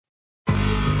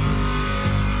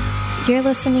You're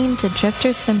listening to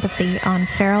Drifter Sympathy on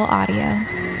Feral Audio.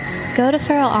 Go to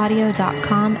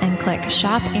feralaudio.com and click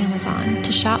Shop Amazon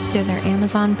to shop through their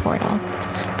Amazon portal.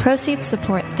 Proceeds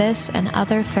support this and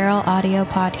other Feral Audio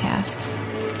podcasts.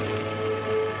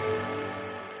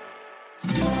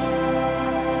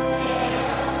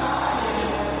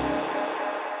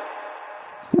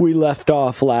 We left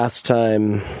off last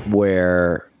time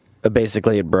where I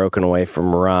basically had broken away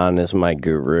from Ron as my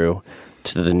guru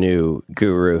to the new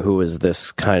guru, who is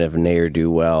this kind of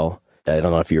ne'er-do-well. I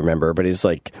don't know if you remember, but he's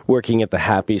like working at the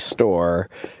Happy Store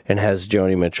and has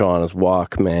Joni Mitchell on his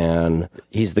Walkman.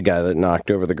 He's the guy that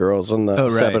knocked over the girls on the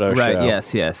Sebado show.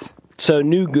 Right, yes. So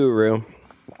new guru,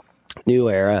 new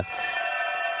era.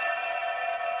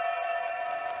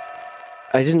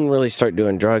 I didn't really start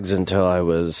doing drugs until I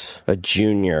was a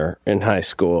junior in high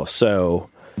school. So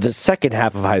the second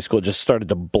half of high school just started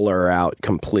to blur out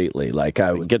completely. Like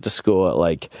I would get to school at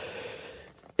like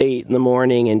 8 in the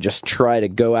morning and just try to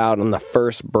go out on the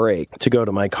first break to go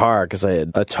to my car because I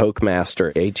had a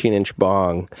Toastmaster 18-inch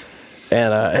bong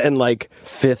and like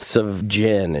fifths of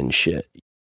gin and shit.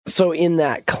 So in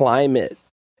that climate,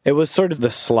 it was sort of the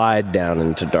slide down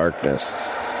into darkness.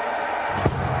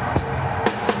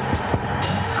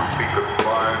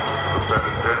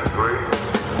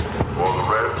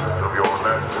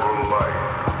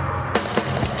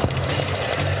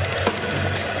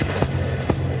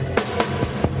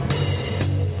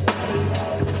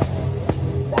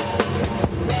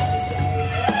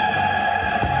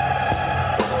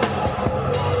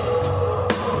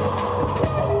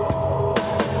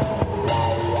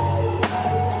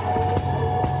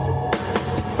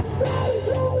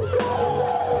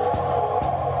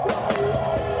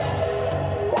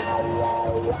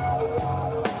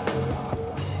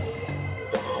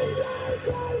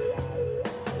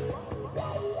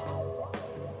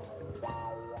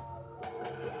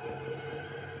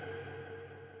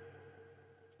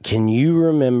 Can you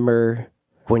remember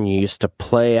when you used to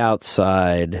play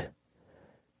outside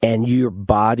and your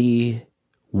body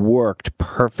worked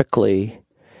perfectly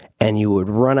and you would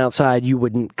run outside? You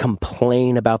wouldn't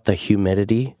complain about the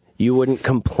humidity. You wouldn't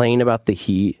complain about the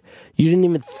heat. You didn't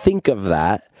even think of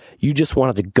that. You just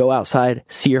wanted to go outside,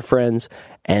 see your friends,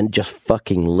 and just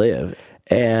fucking live.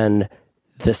 And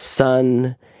the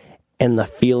sun and the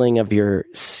feeling of your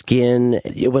skin,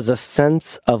 it was a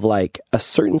sense of like a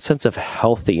certain sense of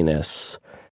healthiness.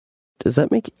 Does that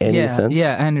make any sense?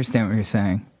 Yeah, I understand what you're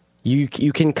saying. You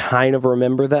can kind of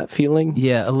remember that feeling?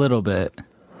 Yeah, a little bit.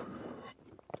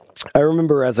 I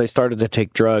remember as I started to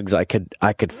take drugs, I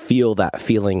could feel that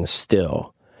feeling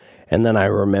still. And then I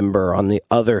remember on the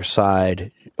other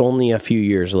side, only a few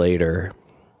years later,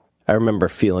 I remember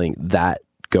feeling that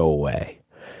go away.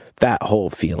 That whole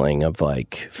feeling of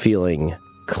like feeling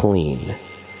clean.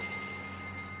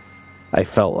 I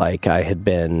felt like I had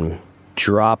been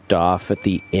dropped off at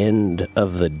the end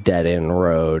of the dead-end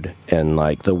road and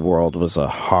like the world was a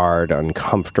hard,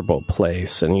 uncomfortable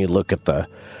place. And you look at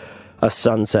a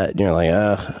sunset and you're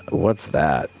like, what's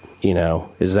that? You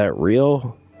know, is that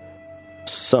real?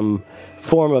 Some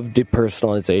form of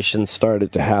depersonalization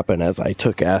started to happen as I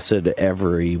took acid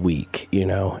every week, you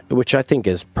know, which I think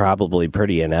is probably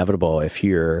pretty inevitable if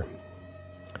you're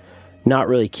not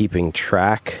really keeping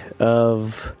track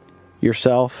of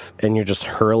yourself and you're just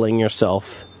hurling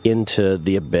yourself into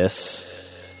the abyss.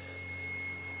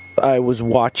 I was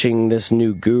watching this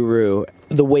new guru,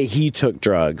 the way he took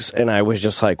drugs, and I was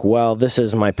just like, well, this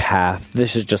is my path.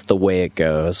 This is just the way it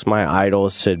goes. My idol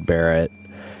is Syd Barrett.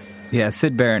 Yeah,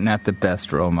 Syd Barrett, not the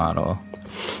best role model.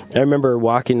 I remember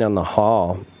walking down the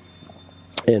hall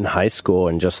in high school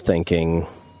and just thinking,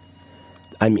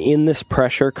 I'm in this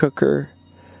pressure cooker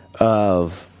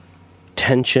of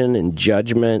tension and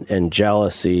judgment and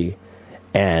jealousy,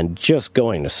 and just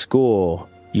going to school,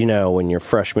 you know, when you're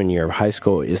freshman year of high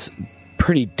school is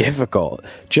pretty difficult.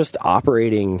 Just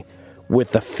operating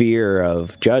with the fear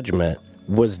of judgment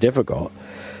was difficult.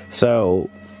 So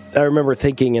I remember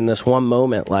thinking in this one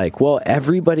moment, like, well,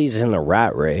 everybody's in the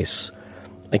rat race.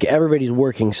 Like, everybody's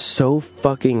working so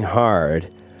fucking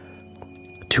hard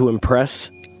to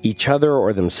impress each other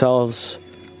or themselves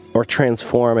or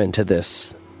transform into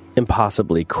this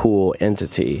impossibly cool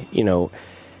entity. You know,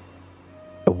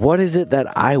 what is it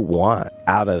that I want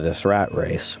out of this rat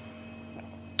race?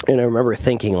 And I remember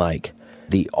thinking, like,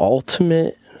 the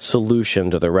ultimate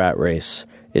solution to the rat race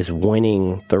is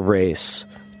winning the race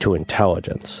to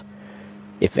intelligence.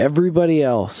 If everybody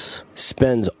else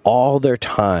spends all their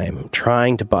time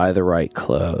trying to buy the right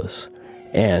clothes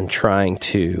and trying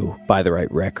to buy the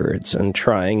right records and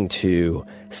trying to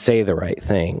say the right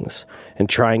things and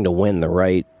trying to win the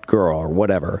right girl or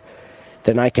whatever,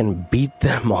 then I can beat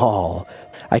them all.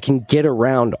 I can get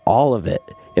around all of it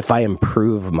if I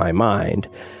improve my mind.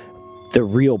 The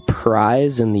real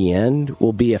prize in the end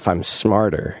will be if I'm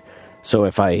smarter. So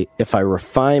if I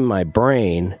refine my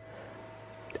brain,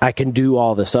 I can do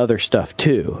all this other stuff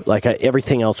too. Like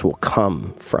everything else will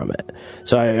come from it.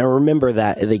 So I remember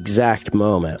that at the exact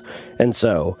moment. And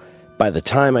so by the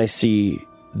time I see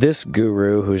this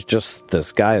guru, who's just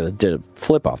this guy that did a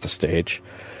flip off the stage,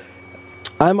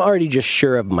 I'm already just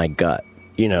sure of my gut.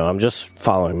 I'm just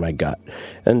following my gut.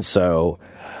 And so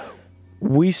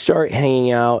we start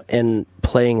hanging out and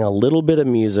playing a little bit of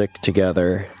music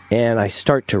together, and I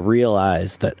start to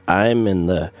realize that I'm in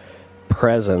the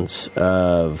presence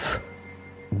of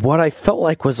what I felt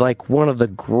like was like one of the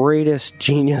greatest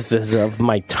geniuses of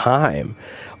my time.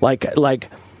 Like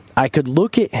I could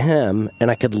look at him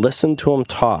and I could listen to him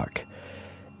talk,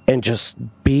 and just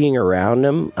being around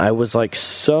him, I was like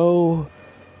so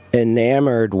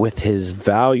enamored with his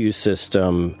value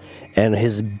system and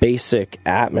his basic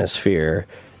atmosphere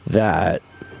that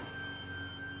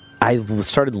I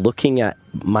started looking at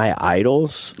my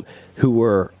idols who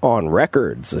were on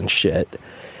records and shit,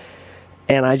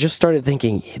 and I just started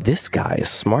thinking, this guy is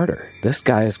smarter. This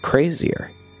guy is crazier.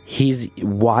 He's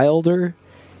wilder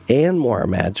and more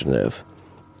imaginative.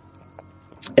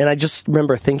 And I just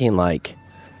remember thinking, like,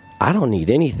 I don't need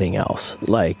anything else.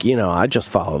 Like, I just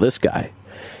follow this guy.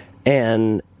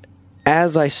 And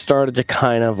as I started to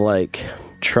kind of like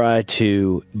try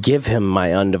to give him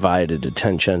my undivided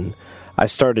attention, I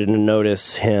started to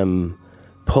notice him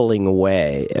pulling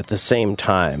away at the same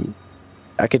time.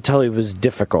 I could tell he was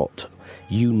difficult.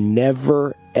 You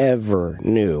never, ever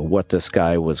knew what this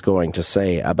guy was going to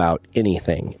say about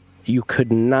anything. You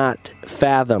could not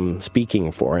fathom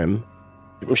speaking for him.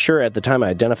 I'm sure at the time I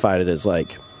identified it as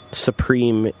like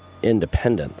supreme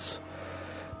independence.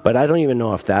 But I don't even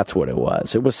know if that's what it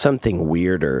was. It was something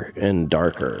weirder and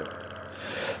darker.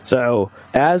 So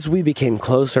as we became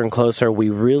closer and closer, we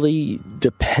really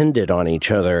depended on each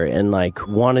other and like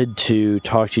wanted to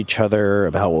talk to each other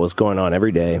about what was going on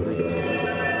every day.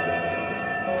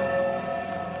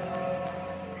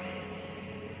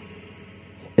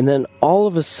 And then all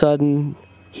of a sudden,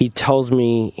 he tells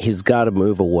me he's got to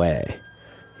move away.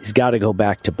 He's got to go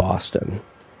back to Boston.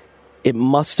 It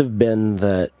must have been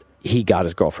that he got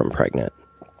his girlfriend pregnant.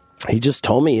 He just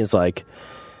told me, he's like,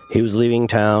 he was leaving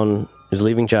town, he was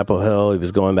leaving Chapel Hill, he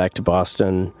was going back to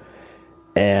Boston,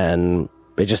 and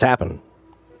it just happened.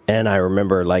 And I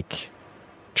remember like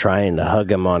trying to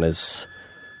hug him on his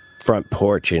front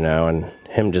porch, and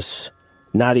him just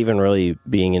not even really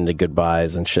being into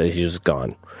goodbyes and shit. He's just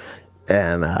gone.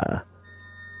 And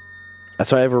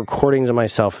so I have recordings of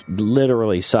myself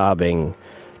literally sobbing,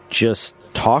 just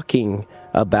talking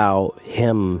about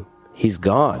him. He's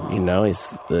gone,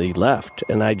 he left.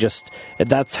 And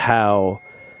that's how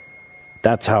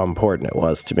important it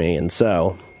was to me. And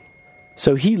so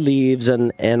he leaves,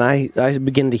 and I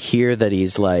begin to hear that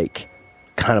he's like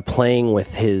kind of playing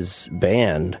with his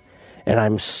band, and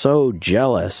I'm so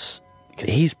jealous.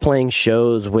 He's playing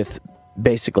shows with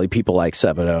basically people like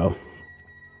Sebadoh.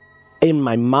 In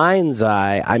my mind's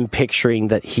eye, I'm picturing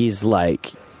that he's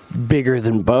like bigger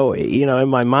than Bowie. In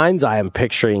my mind's eye, I'm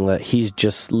picturing that he's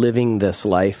just living this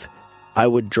life. I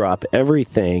would drop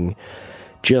everything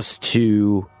just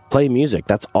to play music.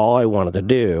 That's all I wanted to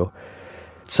do.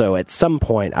 So at some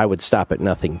point, I would stop at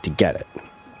nothing to get it.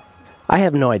 I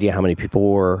have no idea how many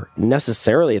people were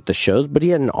necessarily at the shows, but he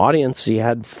had an audience. He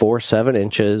had 4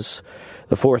 7-inches.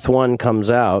 The 4th one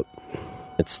comes out.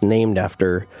 It's named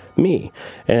after me.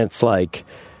 And it's like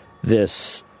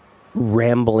this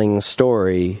rambling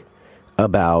story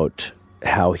about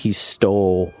how he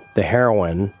stole the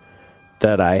heroin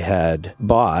that I had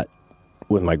bought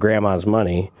with my grandma's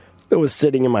money. It was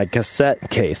sitting in my cassette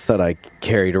case that I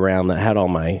carried around that had all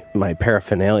my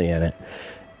paraphernalia in it.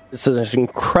 It's this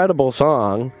incredible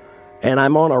song, and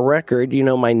I'm on a record.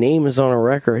 My name is on a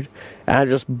record, and I'm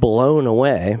just blown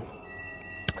away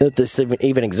that this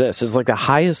even exists. It's like the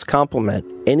highest compliment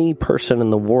any person in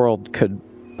the world could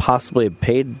possibly have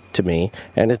paid to me,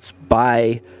 and it's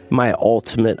by my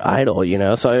ultimate idol,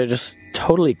 So I was just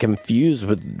totally confused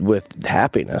with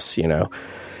happiness,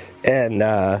 And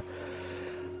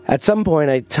at some point,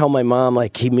 I tell my mom,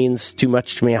 like, he means too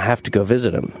much to me. I have to go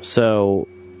visit him. So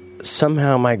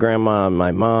somehow my grandma and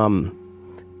my mom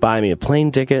buy me a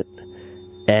plane ticket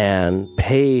and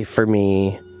pay for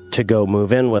me to go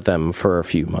move in with them for a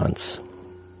few months.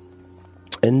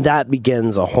 And that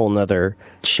begins a whole nother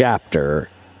chapter.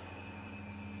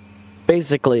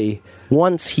 Basically,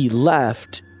 once he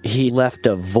left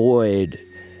a void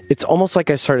it's almost like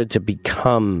I started to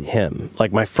become him.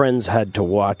 Like my friends had to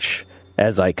watch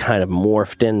as I kind of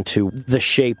morphed into the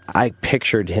shape I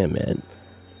pictured him in.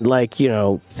 Like, you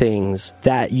know, things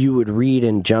that you would read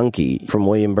in Junkie from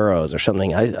William Burroughs or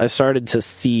something. I started to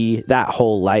see that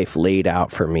whole life laid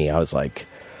out for me. I was like,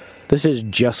 this is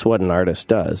just what an artist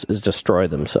does, is destroy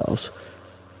themselves.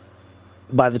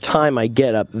 By the time I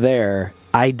get up there,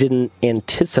 I didn't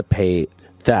anticipate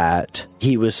that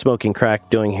he was smoking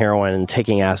crack, doing heroin, and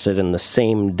taking acid in the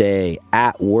same day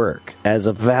at work as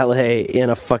a valet in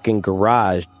a fucking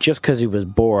garage just because he was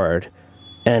bored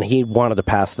and he wanted to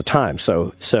pass the time.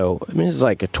 So I mean, he's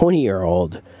like a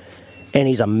 20-year-old, and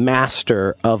he's a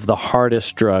master of the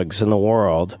hardest drugs in the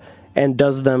world and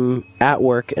does them at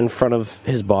work in front of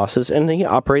his bosses, and he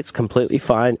operates completely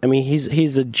fine. I mean,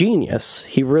 he's a genius.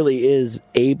 He really is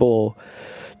able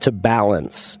to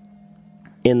balance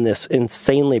in this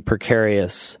insanely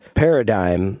precarious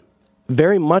paradigm,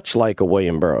 very much like a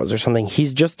William Burroughs or something.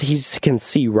 He can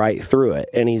see right through it,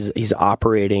 and he's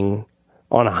operating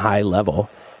on a high level.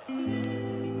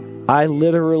 I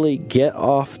literally get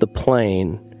off the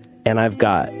plane and I've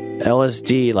got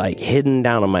LSD like hidden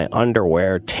down in my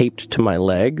underwear, taped to my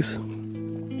legs.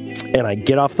 And I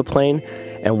get off the plane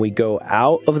and we go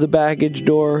out of the baggage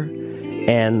door,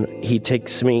 and he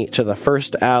takes me to the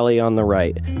first alley on the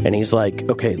right, and he's like,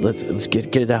 okay, let's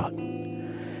get it out.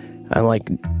 I'm like,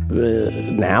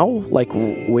 now? Like,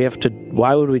 we have to,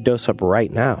 why would we dose up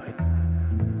right now?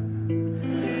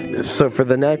 So for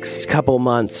the next couple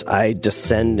months, I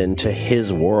descend into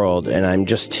his world, and I'm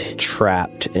just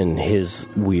trapped in his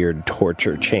weird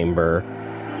torture chamber.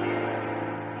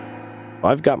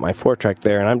 I've got my 4-track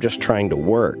there, and I'm just trying to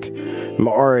work. I'm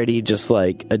already just,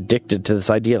 like, addicted to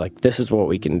this idea, like, this is what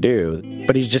we can do.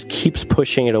 But he just keeps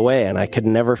pushing it away, and I could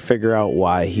never figure out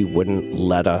why he wouldn't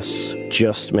let us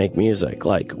just make music.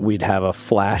 Like, we'd have a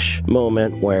flash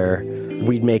moment where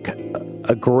we'd make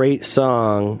a great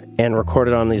song and record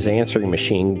it on this answering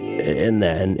machine, and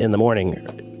then in the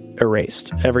morning,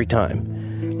 erased every time.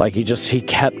 Like, he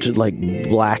kept, like,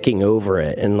 blacking over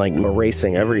it and, like,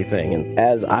 erasing everything. And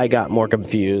as I got more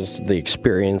confused, the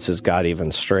experiences got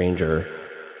even stranger.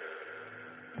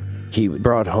 He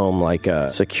brought home, like, a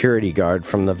security guard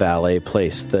from the valet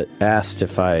place that asked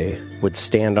if I would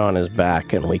stand on his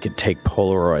back and we could take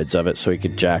Polaroids of it so he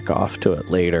could jack off to it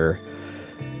later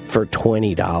for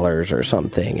 $20 or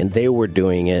something. And they were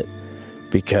doing it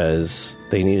because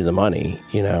they needed the money,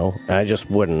 you know? I just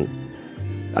wasn't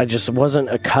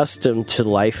accustomed to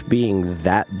life being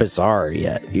that bizarre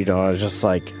yet. You know, I was just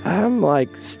like, I'm like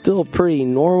still a pretty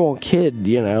normal kid,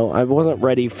 you know. I wasn't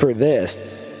ready for this.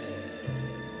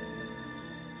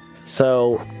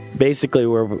 So basically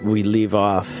where we leave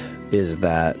off is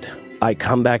that I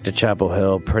come back to Chapel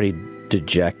Hill pretty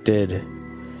dejected,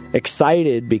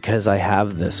 excited because I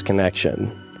have this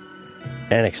connection,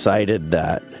 and excited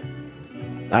that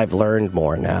I've learned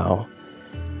more now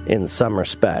in some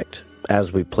respect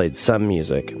as we played some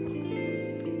music.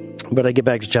 But I get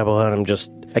back to Chapel Hill and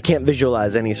I can't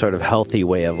visualize any sort of healthy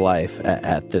way of life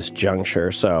at this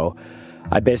juncture. So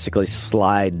I basically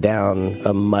slide down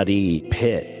a muddy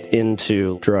pit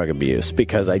into drug abuse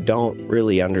because I don't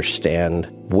really understand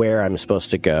where I'm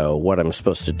supposed to go, what I'm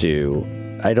supposed to do.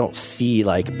 I don't see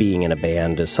like being in a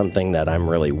band as something that I'm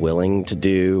really willing to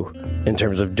do in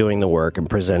terms of doing the work and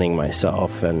presenting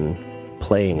myself and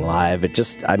playing live.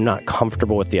 I'm not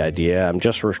comfortable with the idea. I'm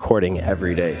just recording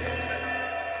every day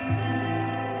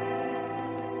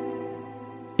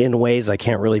in ways I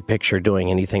can't really picture doing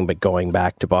anything but going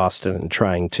back to Boston and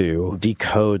trying to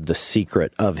decode the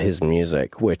secret of his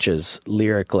music, which is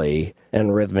lyrically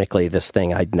and rhythmically this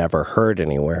thing I'd never heard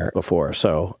anywhere before.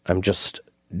 So I'm just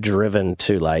driven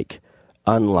to like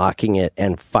unlocking it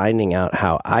and finding out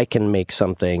how I can make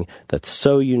something that's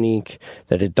so unique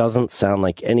that it doesn't sound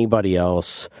like anybody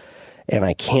else. And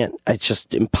it's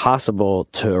just impossible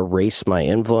to erase my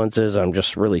influences. I'm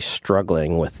just really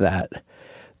struggling with that,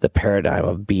 the paradigm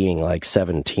of being like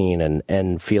 17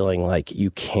 and feeling like you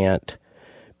can't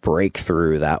break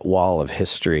through that wall of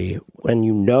history when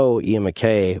you know Ian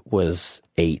MacKaye was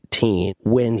 18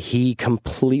 when he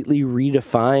completely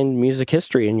redefined music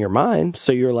history in your mind.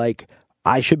 So you're like,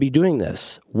 I should be doing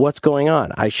this. What's going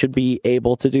on? I should be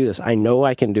able to do this. I know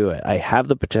I can do it. I have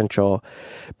the potential.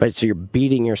 But so you're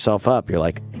beating yourself up. You're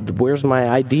like, where's my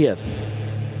idea?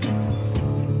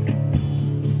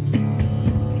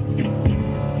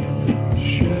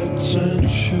 Sheds and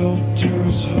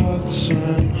shelters, huts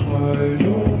and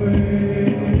hideaways.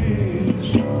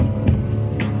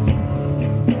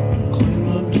 Clean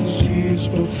up disease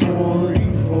before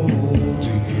evil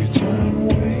deeds and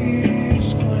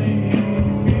ways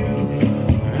claim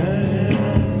you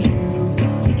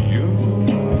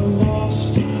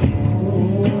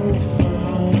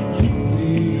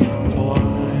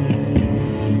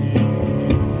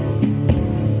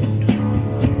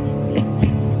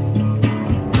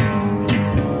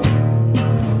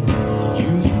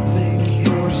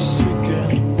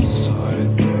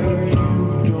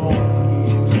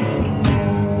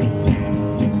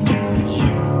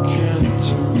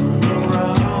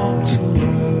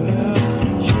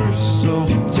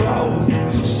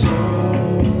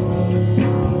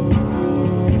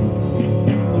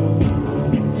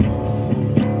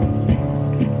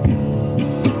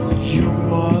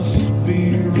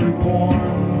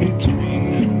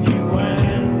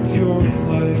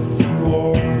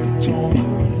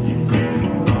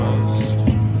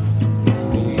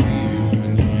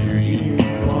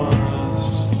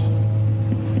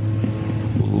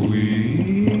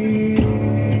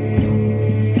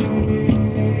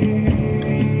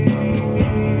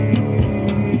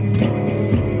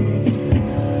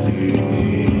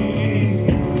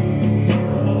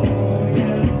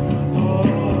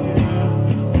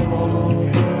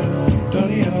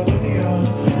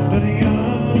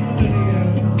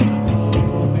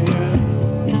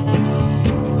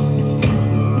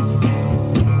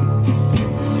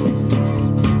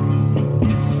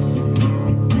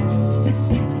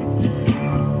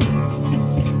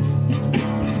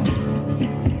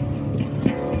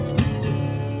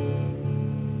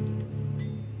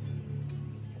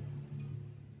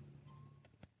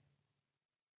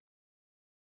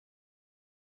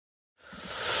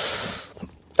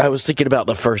I was thinking about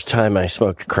the first time I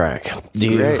smoked crack.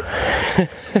 Great.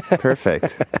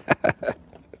 Perfect.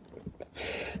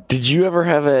 Did you ever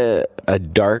have a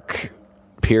dark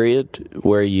period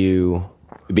where you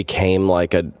became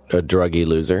like a druggy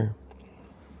loser?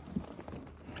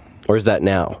 Or is that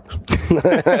now? Yeah,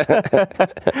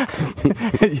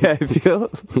 I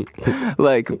feel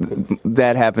like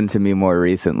that happened to me more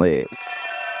recently.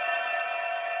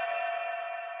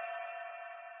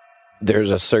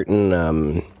 There's a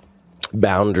certain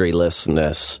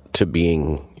boundarylessness to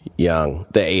being young,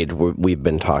 the age we've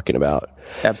been talking about.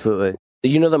 Absolutely.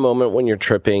 You know the moment when you're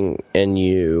tripping and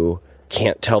you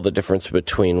can't tell the difference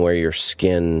between where your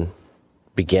skin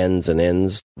begins and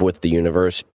ends with the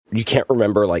universe? You can't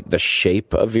remember like the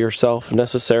shape of yourself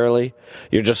necessarily.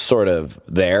 You're just sort of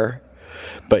there,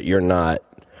 but you're not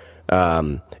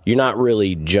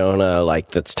really Jonah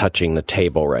like that's touching the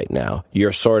table right now.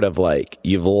 You're sort of like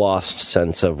you've lost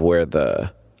sense of where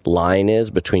the line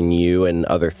is between you and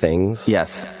other things.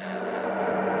 Yes.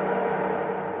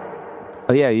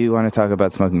 Oh yeah, you want to talk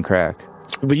about smoking crack?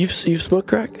 But you've smoked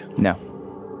crack? No.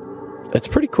 It's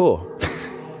pretty cool.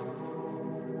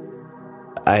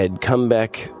 I had come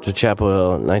back to Chapel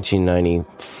Hill in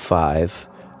 1995,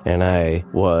 and I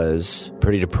was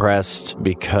pretty depressed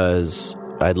because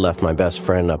I'd left my best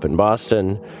friend up in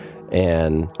Boston,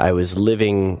 and I was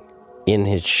living in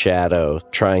his shadow,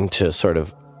 trying to sort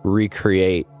of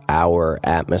recreate our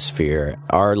atmosphere,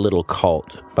 our little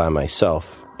cult by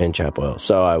myself in Chapel Hill.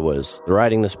 So I was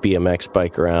riding this BMX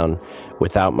bike around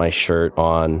without my shirt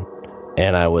on,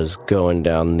 and I was going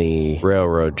down the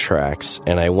railroad tracks,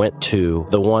 and I went to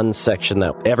the one section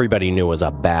that everybody knew was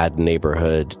a bad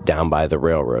neighborhood down by the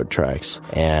railroad tracks,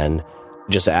 and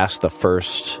just asked the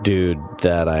first dude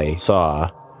that I saw,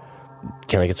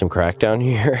 can I get some crack down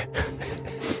here?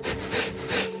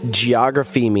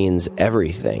 Geography means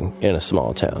everything in a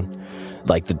small town.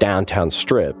 Like the downtown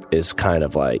strip is kind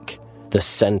of like the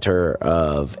center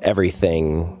of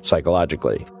everything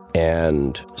psychologically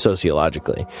and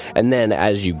sociologically. And then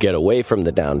as you get away from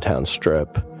the downtown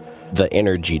strip, the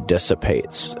energy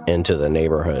dissipates into the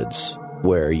neighborhoods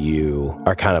where you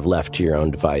are kind of left to your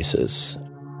own devices.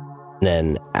 And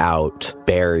then out,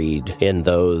 buried in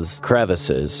those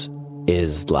crevices,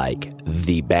 is like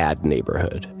the bad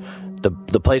neighborhood.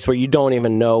 The place where you don't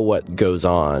even know what goes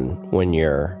on when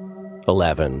you're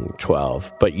 11,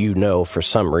 12, but you know for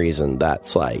some reason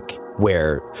that's like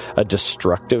where a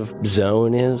destructive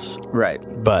zone is. Right.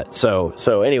 But so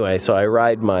anyway, so I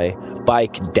ride my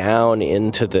bike down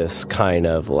into this kind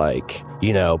of like,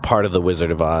 you know, part of the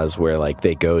Wizard of Oz where like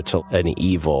they go to an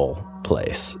evil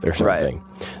place or something.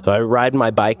 Right. So I ride my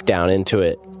bike down into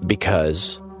it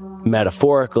because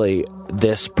metaphorically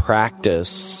this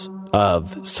practice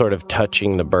of sort of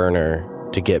touching the burner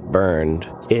to get burned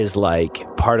is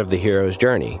like part of the hero's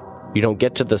journey. You don't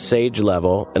get to the sage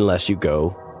level unless you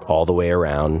go all the way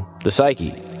around the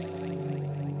psyche.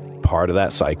 Part of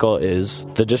that cycle is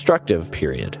the destructive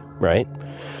period, right?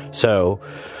 So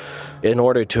in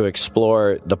order to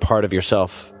explore the part of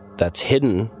yourself that's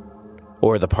hidden,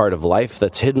 or the part of life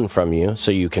that's hidden from you so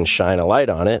you can shine a light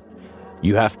on it,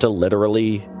 you have to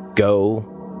literally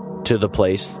go to the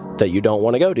place that you don't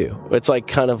want to go to. It's like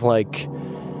kind of like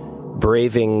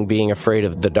braving being afraid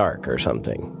of the dark or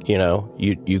something. You know,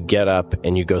 you get up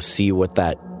and you go see what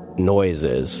that noise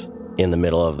is in the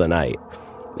middle of the night,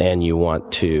 and you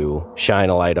want to shine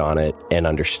a light on it and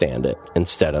understand it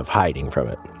instead of hiding from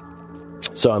it.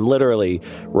 So I'm literally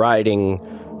riding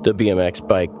the BMX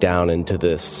bike down into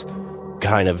this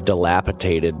kind of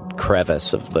dilapidated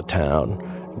crevice of the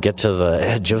town, get to the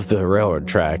edge of the railroad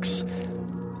tracks,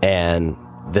 and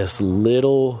this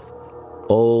little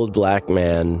old black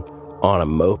man on a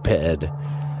moped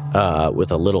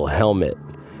with a little helmet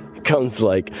comes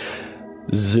like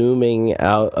zooming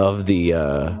out of the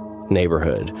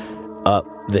neighborhood up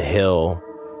the hill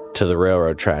to the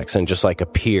railroad tracks and just like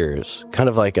appears kind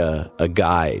of like a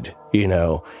guide, you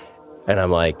know. And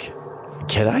I'm like,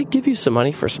 can I give you some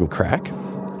money for some crack?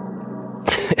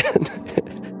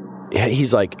 And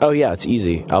he's like, oh yeah, it's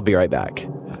easy, I'll be right back.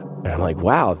 And I'm like,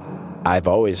 wow, I've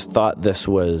always thought this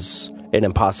was an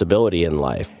impossibility in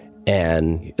life,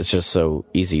 and it's just so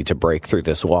easy to break through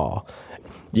this wall.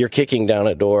 You're kicking down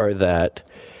a door that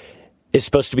is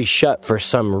supposed to be shut for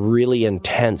some really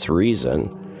intense reason,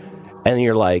 and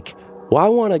you're like, well, I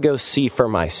want to go see for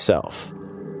myself.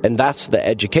 And that's the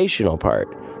educational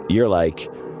part. You're like,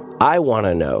 I want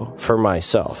to know for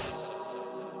myself.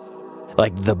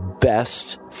 Like the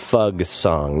best Fug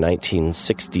song,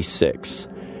 1966,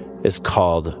 is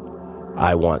called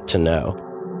I Want to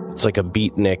Know. It's like a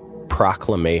beatnik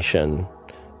proclamation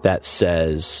that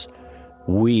says,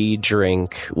 we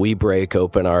drink, we break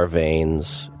open our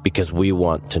veins because we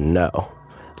want to know.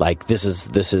 Like this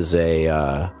is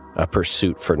a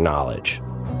pursuit for knowledge.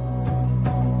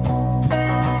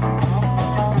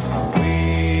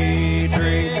 We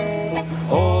drink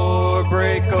or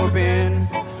break open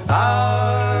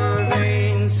our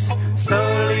veins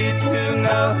solely to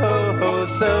know,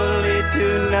 solely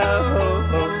to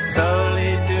know,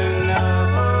 solely to know.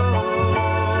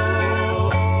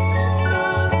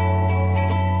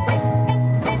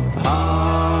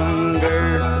 Hunger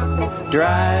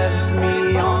drives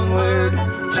me onward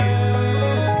to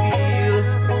feel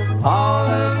all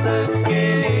of the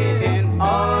skin,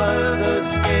 all of the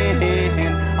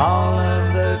skin, all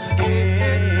of the skin.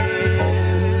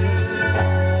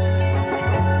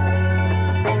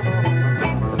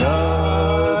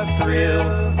 The thrill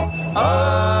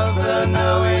of the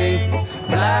knowing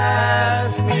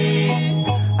blasts me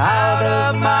out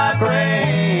of my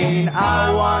brain.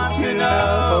 I want to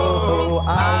know,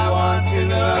 I want to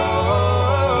know.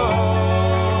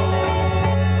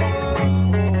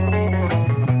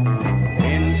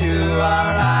 Into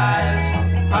our eyes,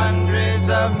 hundreds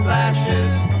of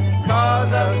flashes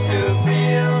cause us to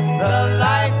feel the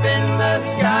life in the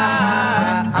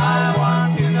sky. I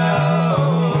want to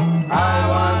know, I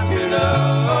want to know.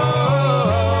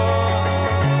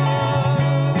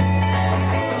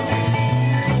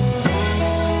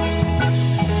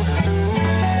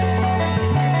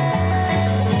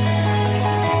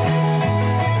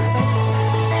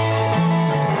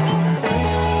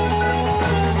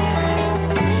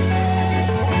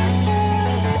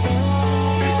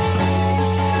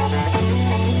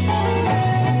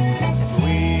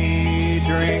 We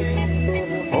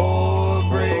drink or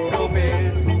break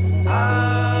open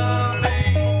our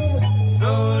veins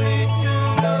solely to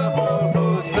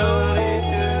know, solely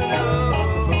to know,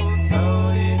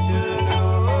 solely to know.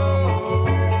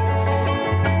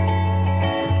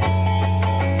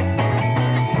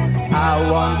 I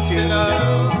want to know,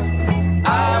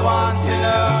 I want to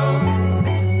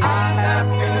know, I have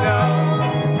to know.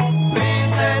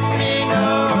 Please let me know,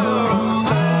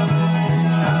 solely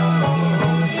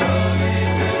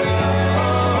to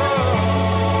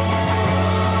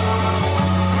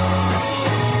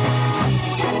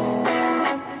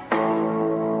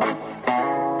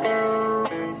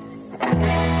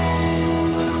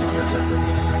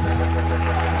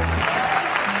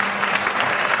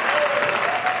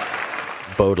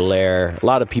Baudelaire. A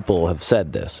lot of people have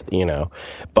said this, you know,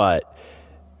 but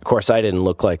of course I didn't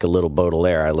look like a little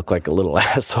Baudelaire. I look like a little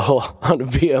asshole on a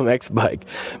BMX bike.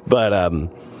 But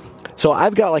so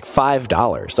I've got like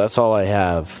 $5. That's all I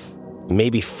have,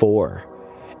 maybe 4.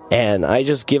 And I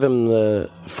just give him the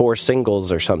 4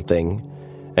 singles or something,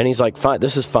 and he's like, "Fine,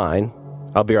 this is fine.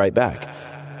 I'll be right back."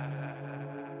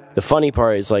 The funny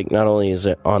part is, like, not only is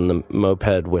it on the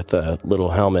moped with a little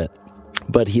helmet,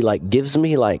 but he like gives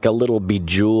me like a little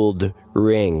bejeweled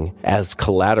ring as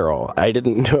collateral. I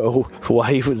didn't know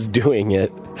why he was doing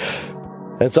it.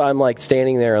 And so I'm like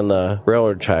standing there on the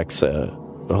railroad tracks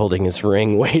holding his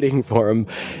ring, waiting for him.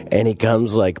 And he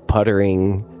comes like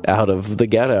puttering out of the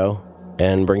ghetto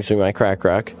and brings me my crack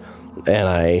rock. And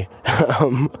I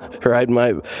ride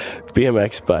my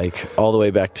BMX bike all the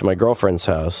way back to my girlfriend's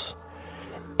house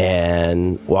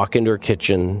and walk into her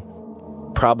kitchen,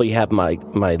 probably have my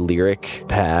lyric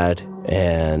pad,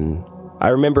 and I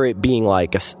remember it being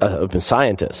like a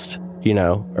scientist, you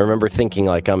know? I remember thinking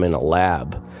like I'm in a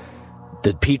lab.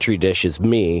 The Petri dish is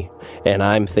me, and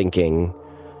I'm thinking,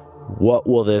 what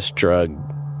will this drug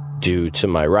do to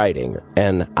my writing?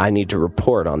 And I need to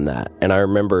report on that. And I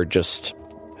remember just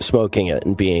smoking it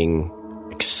and being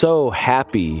so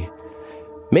happy,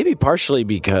 maybe partially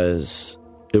because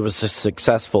it was a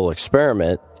successful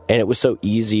experiment, and it was so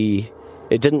easy.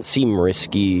 It didn't seem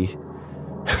risky.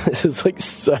 This is like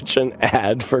such an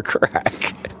ad for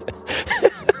crack.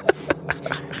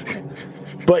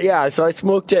 But yeah, so I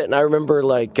smoked it, and I remember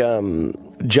like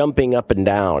jumping up and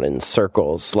down in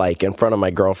circles, like in front of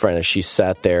my girlfriend as she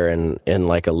sat there in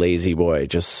like a lazy boy,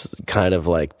 just kind of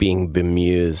like being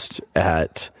bemused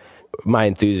at my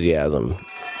enthusiasm.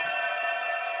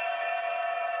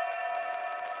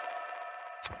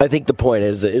 I think the point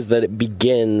is that it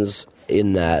begins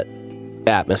in that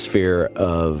atmosphere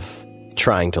of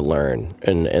trying to learn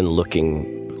and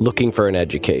looking for an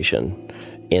education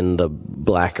in the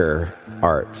blacker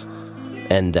arts.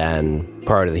 And then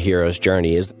part of the hero's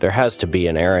journey is there has to be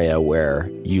an area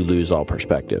where you lose all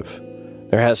perspective.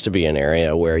 There has to be an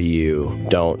area where you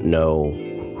don't know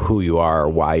who you are or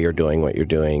why you're doing what you're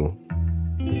doing.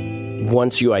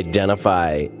 Once you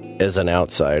identify as an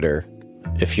outsider,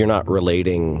 if you're not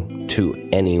relating to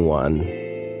anyone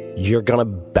you're going to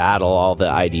battle all the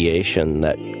ideation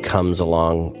that comes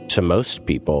along to most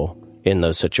people in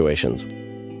those situations.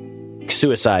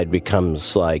 Suicide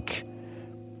becomes like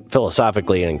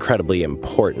philosophically an incredibly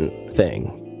important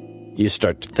thing. You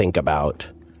start to think about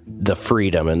the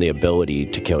freedom and the ability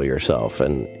to kill yourself,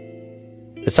 and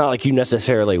it's not like you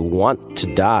necessarily want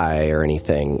to die or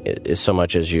anything, so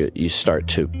much as you start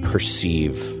to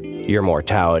perceive your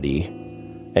mortality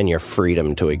and your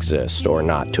freedom to exist or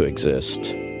not to exist,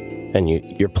 and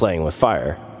you're playing with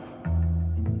fire.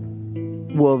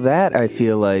 Well, that I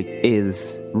feel like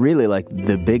is really like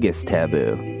the biggest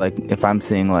taboo. Like if I'm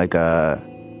seeing like a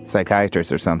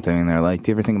psychiatrist or something and they're like,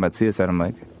 do you ever think about suicide? I'm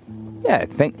like, yeah,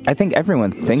 I think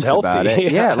everyone thinks about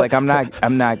it. Yeah, like I'm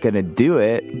not going to do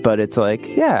it, but it's like,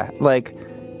 yeah, like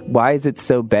why is it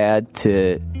so bad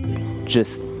to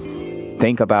just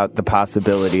think about the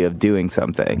possibility of doing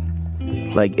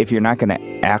something? Like if you're not going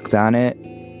to act on it,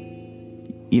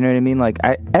 you know what I mean? Like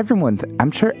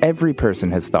I'm sure every person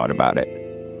has thought about it.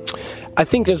 I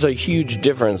think there's a huge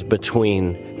difference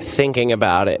between thinking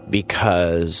about it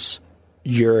because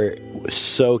you're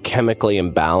so chemically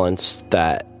imbalanced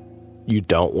that you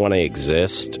don't want to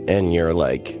exist, and you're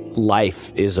like,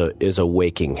 life is a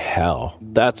waking hell.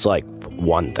 That's like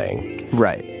one thing.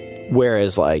 Right.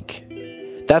 Whereas like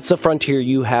that's the frontier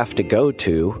you have to go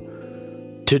to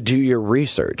do your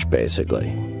research, basically.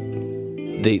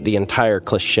 The entire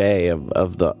cliche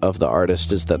of the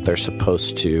artist is that they're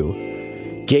supposed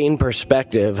to gain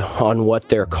perspective on what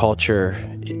their culture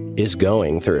is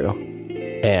going through.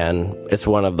 And it's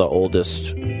one of the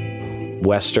oldest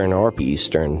Western or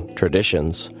Eastern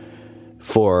traditions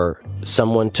for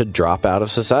someone to drop out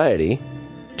of society,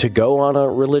 to go on a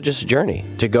religious journey,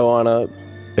 to go on a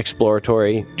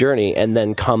exploratory journey, and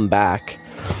then come back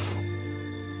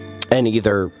and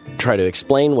either try to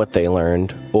explain what they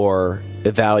learned or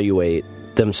evaluate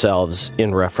themselves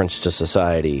in reference to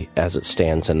society as it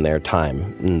stands in their time,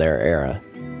 in their era.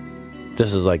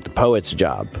 This is like the poet's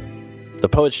job. The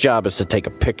poet's job is to take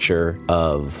a picture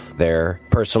of their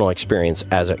personal experience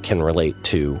as it can relate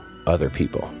to other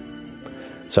people.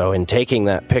 So in taking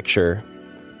that picture,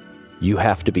 you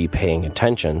have to be paying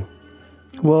attention.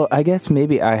 Well, I guess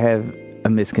maybe I have a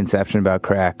misconception about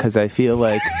crack, because I feel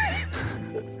like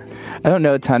I don't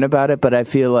know a ton about it, but I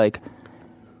feel like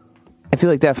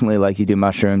definitely like you do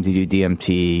mushrooms, you do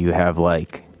DMT, you have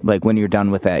like when you're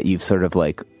done with that, you've sort of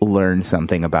like learned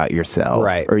something about yourself,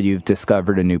 right? Or you've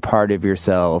discovered a new part of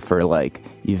yourself, or like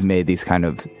you've made these kind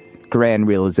of grand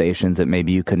realizations that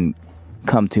maybe you couldn't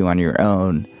come to on your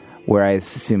own. Where I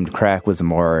assumed crack was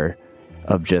more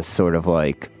of just sort of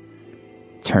like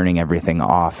turning everything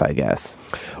off, I guess.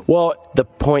 Well, the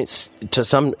point to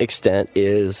some extent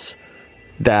is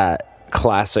that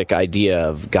classic idea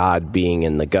of God being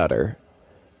in the gutter.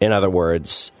 In other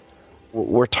words,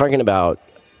 we're talking about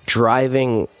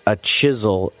driving a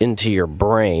chisel into your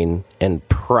brain and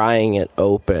prying it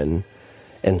open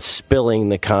and spilling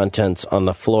the contents on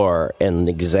the floor and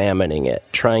examining it,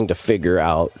 trying to figure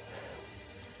out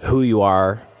who you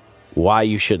are, why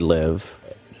you should live,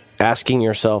 asking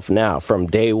yourself now, from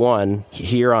day one,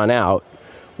 here on out,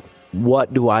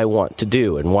 what do I want to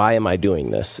do and why am I doing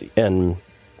this? And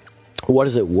what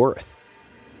is it worth?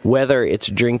 Whether it's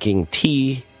drinking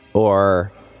tea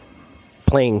or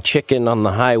playing chicken on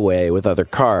the highway with other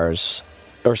cars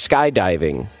or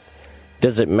skydiving,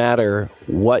 does it matter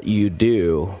what you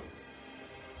do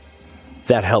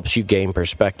that helps you gain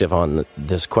perspective on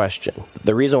this question?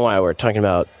 The reason why we're talking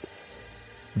about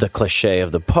the cliche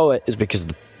of the poet is because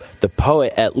the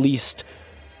poet at least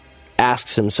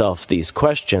asks himself these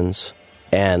questions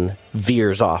and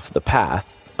veers off the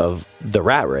path of the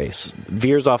rat race,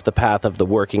 veers off the path of the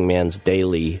working man's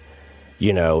daily,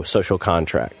 social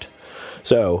contract.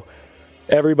 So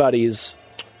everybody's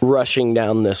rushing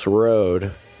down this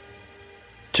road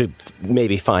to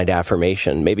maybe find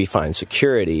affirmation, maybe find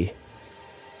security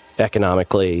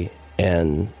economically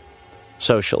and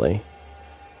socially.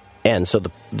 And so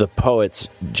the poet's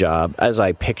job, as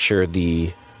I picture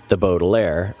the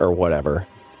Baudelaire or whatever,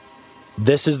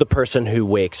 this is the person who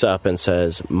wakes up and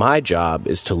says, my job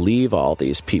is to leave all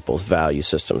these people's value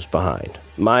systems behind.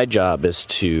 My job is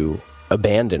to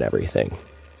abandon everything.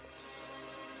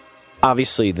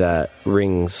 Obviously, that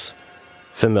rings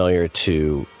familiar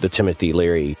to the Timothy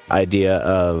Leary idea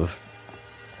of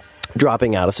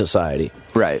dropping out of society.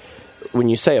 Right. When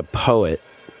you say a poet,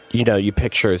 you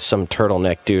picture some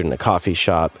turtleneck dude in a coffee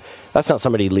shop. That's not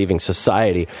somebody leaving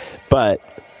society, but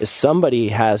somebody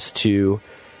has to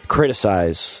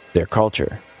criticize their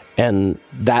culture, and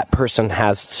that person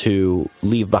has to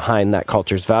leave behind that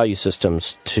culture's value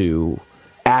systems to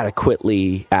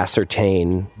adequately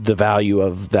ascertain the value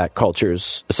of that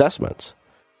culture's assessments.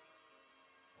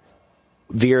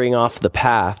 Veering off the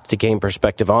path to gain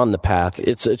perspective on the path,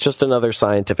 it's just another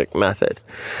scientific method.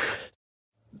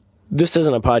 This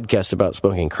isn't a podcast about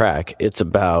smoking crack. It's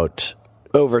about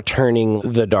overturning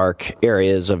the dark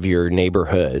areas of your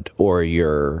neighborhood or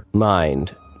your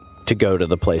mind to go to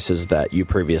the places that you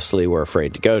previously were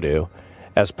afraid to go to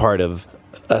as part of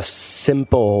a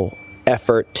simple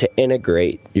effort to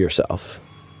integrate yourself.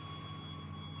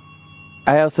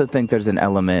 I also think there's an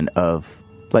element of,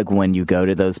 like, when you go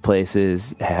to those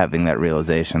places, having that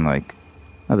realization, like,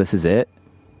 oh, this is it?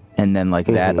 And then, like,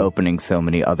 that opening so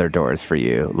many other doors for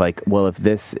you. Like, well, if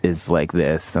this is like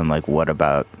this, then, like, what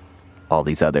about all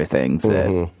these other things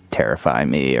that terrify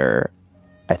me or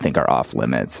I think are off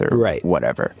limits or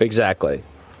whatever? Exactly.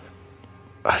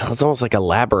 It's almost like a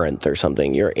labyrinth or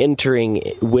something. You're entering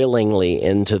willingly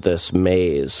into this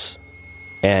maze,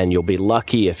 and you'll be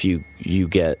lucky if you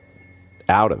get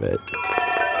out of it.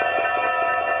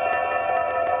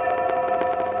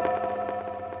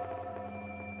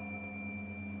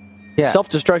 Yeah.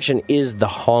 Self-destruction is the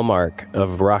hallmark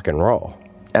of rock and roll.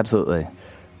 Absolutely.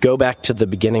 Go back to the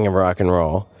beginning of rock and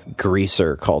roll,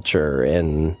 greaser culture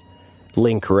and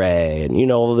Link Ray,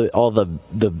 and all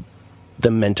the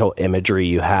mental imagery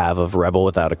you have of Rebel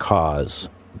Without a Cause.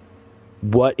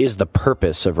 What is the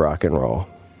purpose of rock and roll?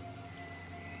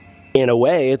 In a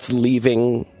way, it's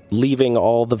leaving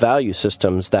all the value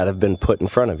systems that have been put in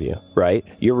front of you, right?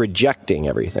 You're rejecting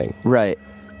everything. Right.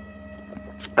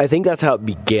 I think that's how it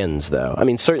begins, though. I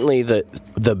mean, certainly the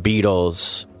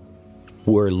Beatles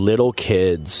were little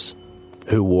kids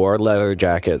who wore leather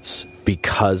jackets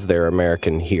because their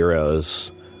American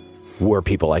heroes were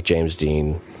people like James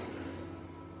Dean,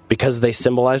 because they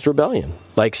symbolized rebellion.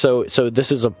 Like, so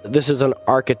this is an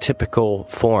archetypical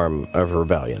form of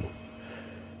rebellion.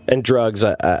 And drugs,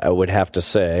 I would have to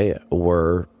say,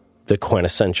 were the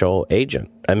quintessential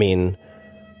agent. I mean,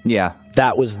 yeah,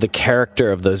 that was the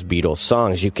character of those Beatles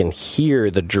songs. You can hear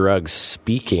the drugs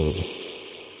speaking.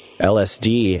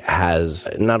 LSD has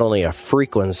not only a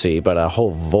frequency, but a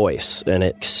whole voice, and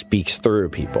it speaks through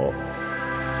people.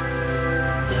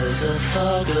 There's a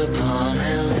fog upon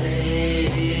LA,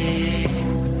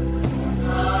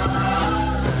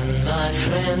 and my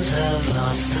friends have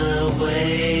lost their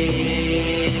way.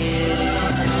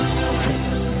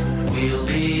 We'll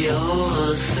be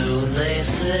over soon, they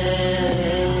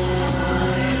say.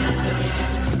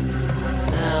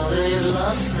 Now they've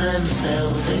lost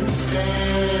themselves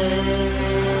instead.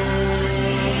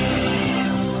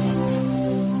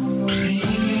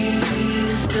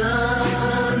 Please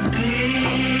don't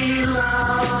be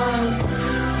long.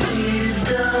 Please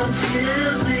don't you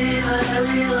be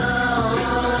very long.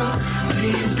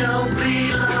 Please don't be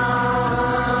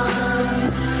long.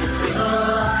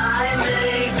 Or I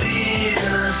may be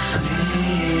asleep.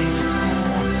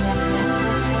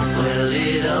 Well,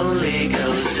 it only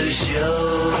goes to show.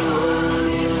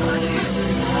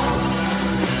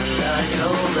 And I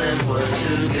told them where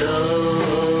to go.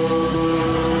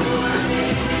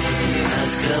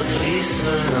 Ask a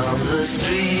policeman on the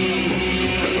street.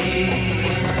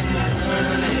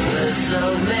 There's so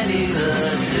many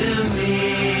there to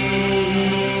meet.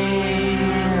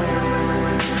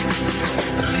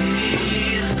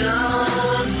 Please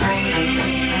don't be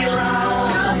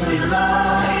long.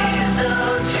 Please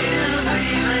don't you be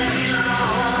very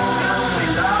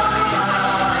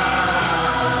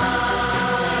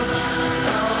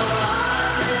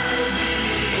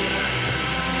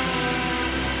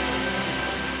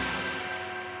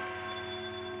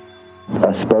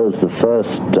I suppose the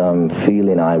first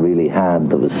feeling I really had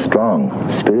that was strong,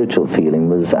 spiritual feeling,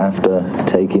 was after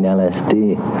taking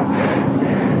LSD.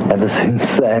 Ever since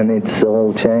then, it's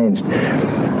all changed.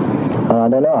 I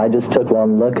don't know, I just took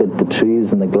one look at the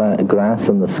trees and the grass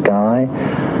and the sky,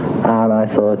 and I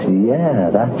thought, yeah,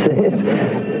 that's it.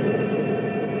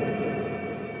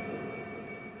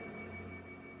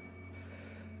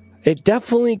 It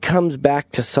definitely comes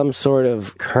back to some sort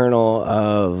of kernel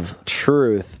of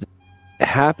truth.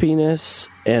 Happiness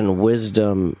and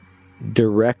wisdom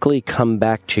directly come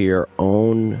back to your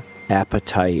own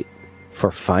appetite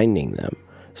for finding them.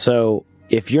 So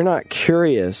if you're not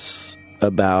curious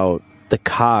about the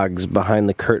cogs behind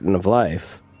the curtain of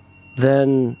life,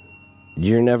 then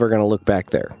you're never going to look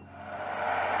back there.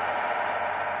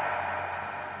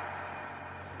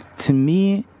 To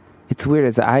me, it's weird.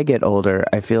 As I get older,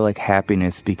 I feel like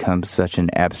happiness becomes such an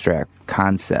abstract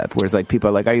concept. Whereas, like, people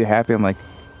are like, are you happy? I'm like,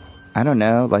 I don't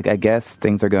know. Like, I guess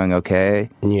things are going okay.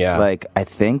 Yeah. Like, I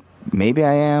think maybe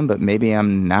I am, but maybe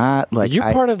I'm not. Like,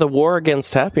 you're part of the war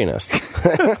against happiness.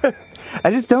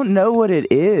 I just don't know what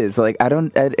it is. Like,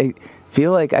 I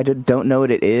feel like I don't know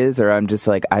what it is, or I'm just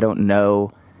like, I don't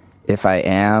know if I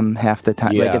am half the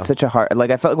time. Yeah. Like, it's such a hard,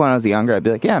 like, I felt like when I was younger, I'd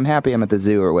be like, yeah, I'm happy I'm at the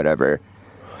zoo or whatever.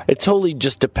 It totally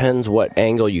just depends what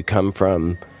angle you come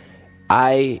from.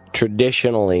 I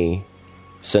traditionally,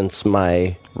 since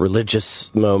my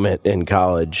religious moment in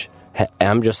college,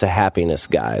 I'm just a happiness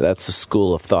guy. That's the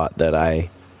school of thought that I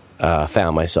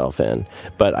found myself in.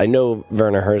 But I know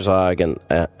Werner Herzog and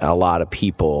a lot of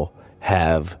people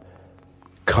have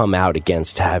come out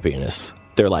against happiness.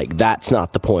 They're like, that's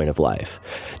not the point of life.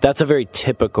 That's a very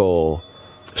typical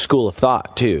school of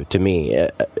thought, too, to me.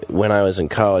 When I was in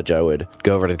college, I would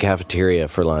go over to the cafeteria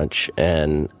for lunch,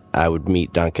 and I would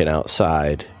meet Duncan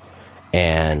outside,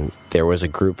 and there was a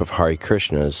group of Hare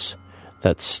Krishnas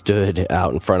that stood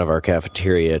out in front of our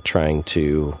cafeteria trying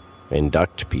to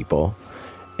induct people,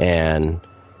 and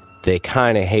they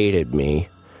kind of hated me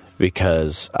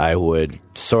because I would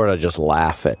sort of just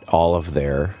laugh at all of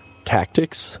their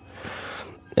tactics.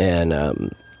 And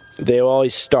they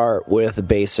always start with a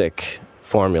basic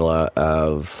formula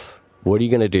of, what are you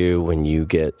going to do when you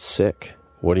get sick?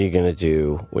 What are you going to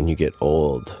do when you get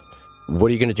old? What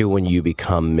are you going to do when you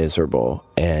become miserable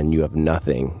and you have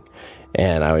nothing?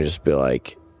 And I would just be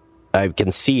like, I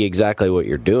can see exactly what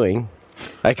you're doing.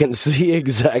 I can see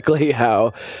exactly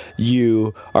how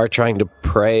you are trying to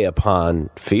prey upon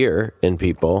fear in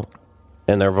people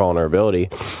and their vulnerability.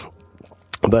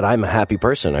 But I'm a happy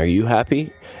person. Are you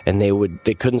happy? And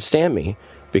they couldn't stand me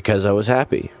because I was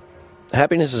happy.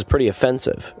 Happiness is pretty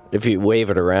offensive if you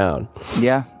wave it around.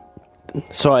 Yeah.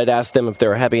 So I'd ask them if they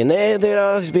were happy, and they'd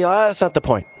always be like, that's not the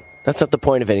point. That's not the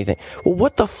point of anything. Well,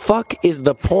 what the fuck is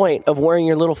the point of wearing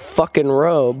your little fucking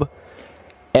robe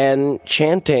and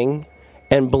chanting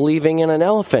and believing in an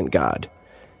elephant god?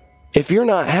 If you're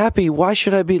not happy, why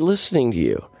should I be listening to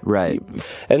you? Right.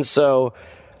 And so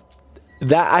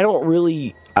that I don't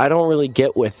really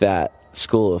get with that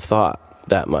school of thought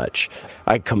that much.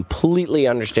 I completely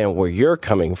understand where you're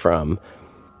coming from.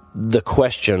 The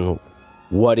question,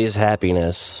 what is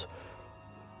happiness?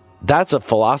 That's a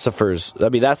philosopher's,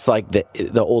 that's like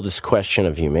the oldest question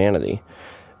of humanity.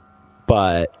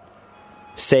 But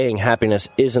saying happiness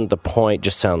isn't the point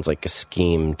just sounds like a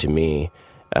scheme to me.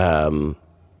 A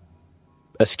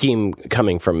scheme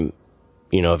coming from,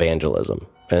 evangelism.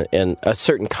 And a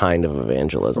certain kind of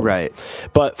evangelism. Right.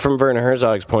 But from Werner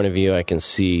Herzog's point of view, I can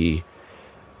see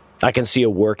a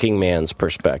working man's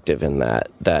perspective in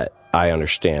that I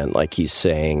understand. Like, he's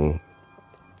saying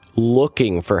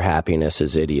looking for happiness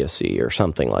is idiocy or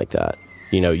something like that.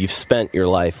 You've spent your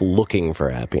life looking for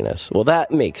happiness. Well,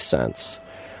 that makes sense.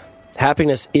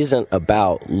 Happiness isn't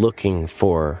about looking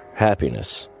for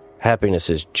happiness. Happiness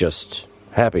is just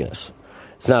happiness.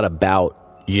 It's not about,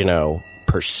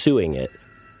 pursuing it.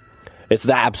 It's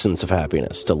the absence of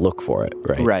happiness to look for it,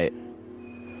 right? Right.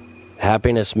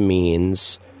 Happiness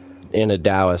means, in a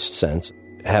Taoist sense,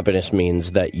 happiness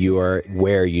means that you are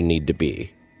where you need to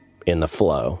be in the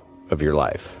flow of your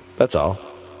life. That's all.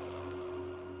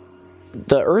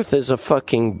 The earth is a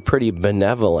fucking pretty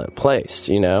benevolent place,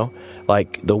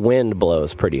 Like, the wind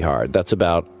blows pretty hard. That's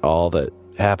about all that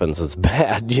happens that's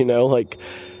bad, Like,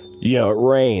 it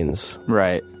rains.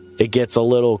 Right. It gets a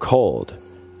little cold.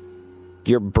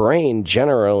 Your brain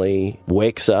generally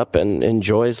wakes up and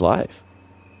enjoys life.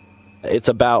 It's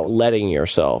about letting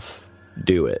yourself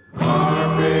do it.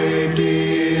 Carpe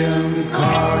diem,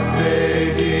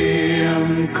 carpe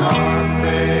diem,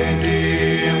 carpe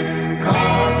diem,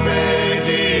 carpe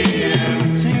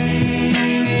diem.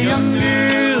 Sing, young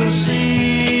girls,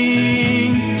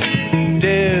 sing.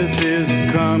 Death is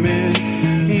coming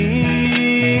in.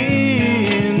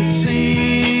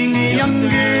 Sing, young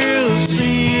girls,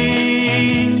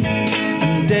 sing.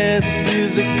 Death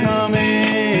is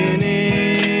coming in.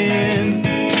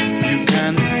 You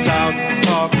can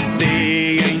talk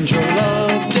the angel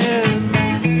of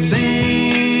death.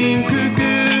 Sing,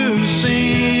 cuckoo,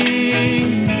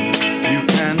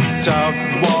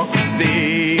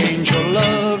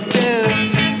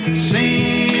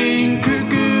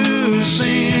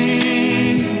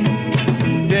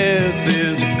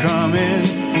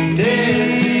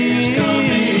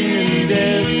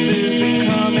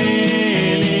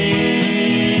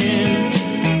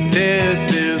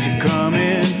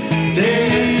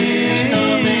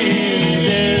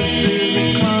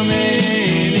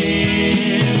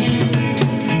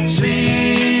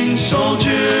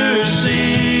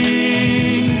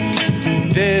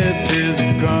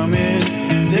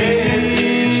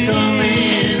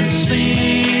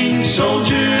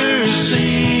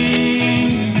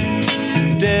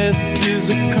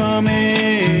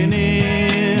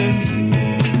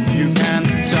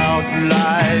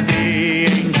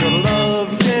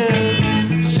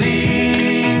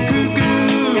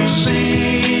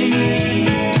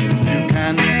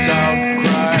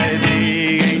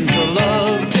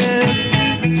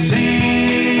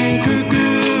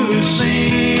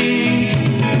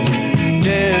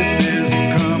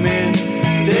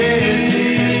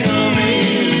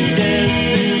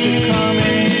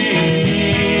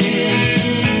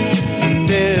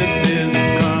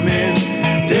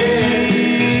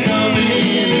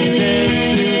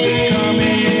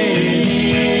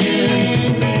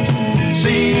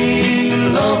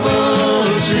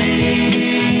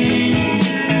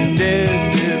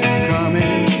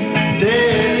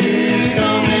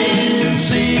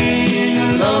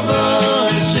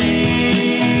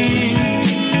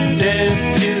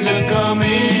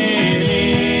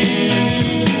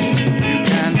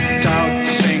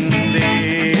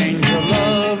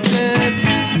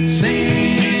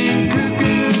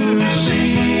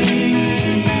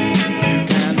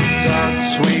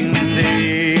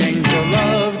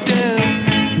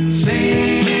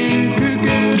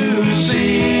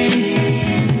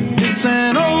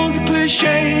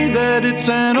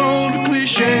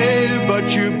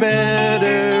 baby.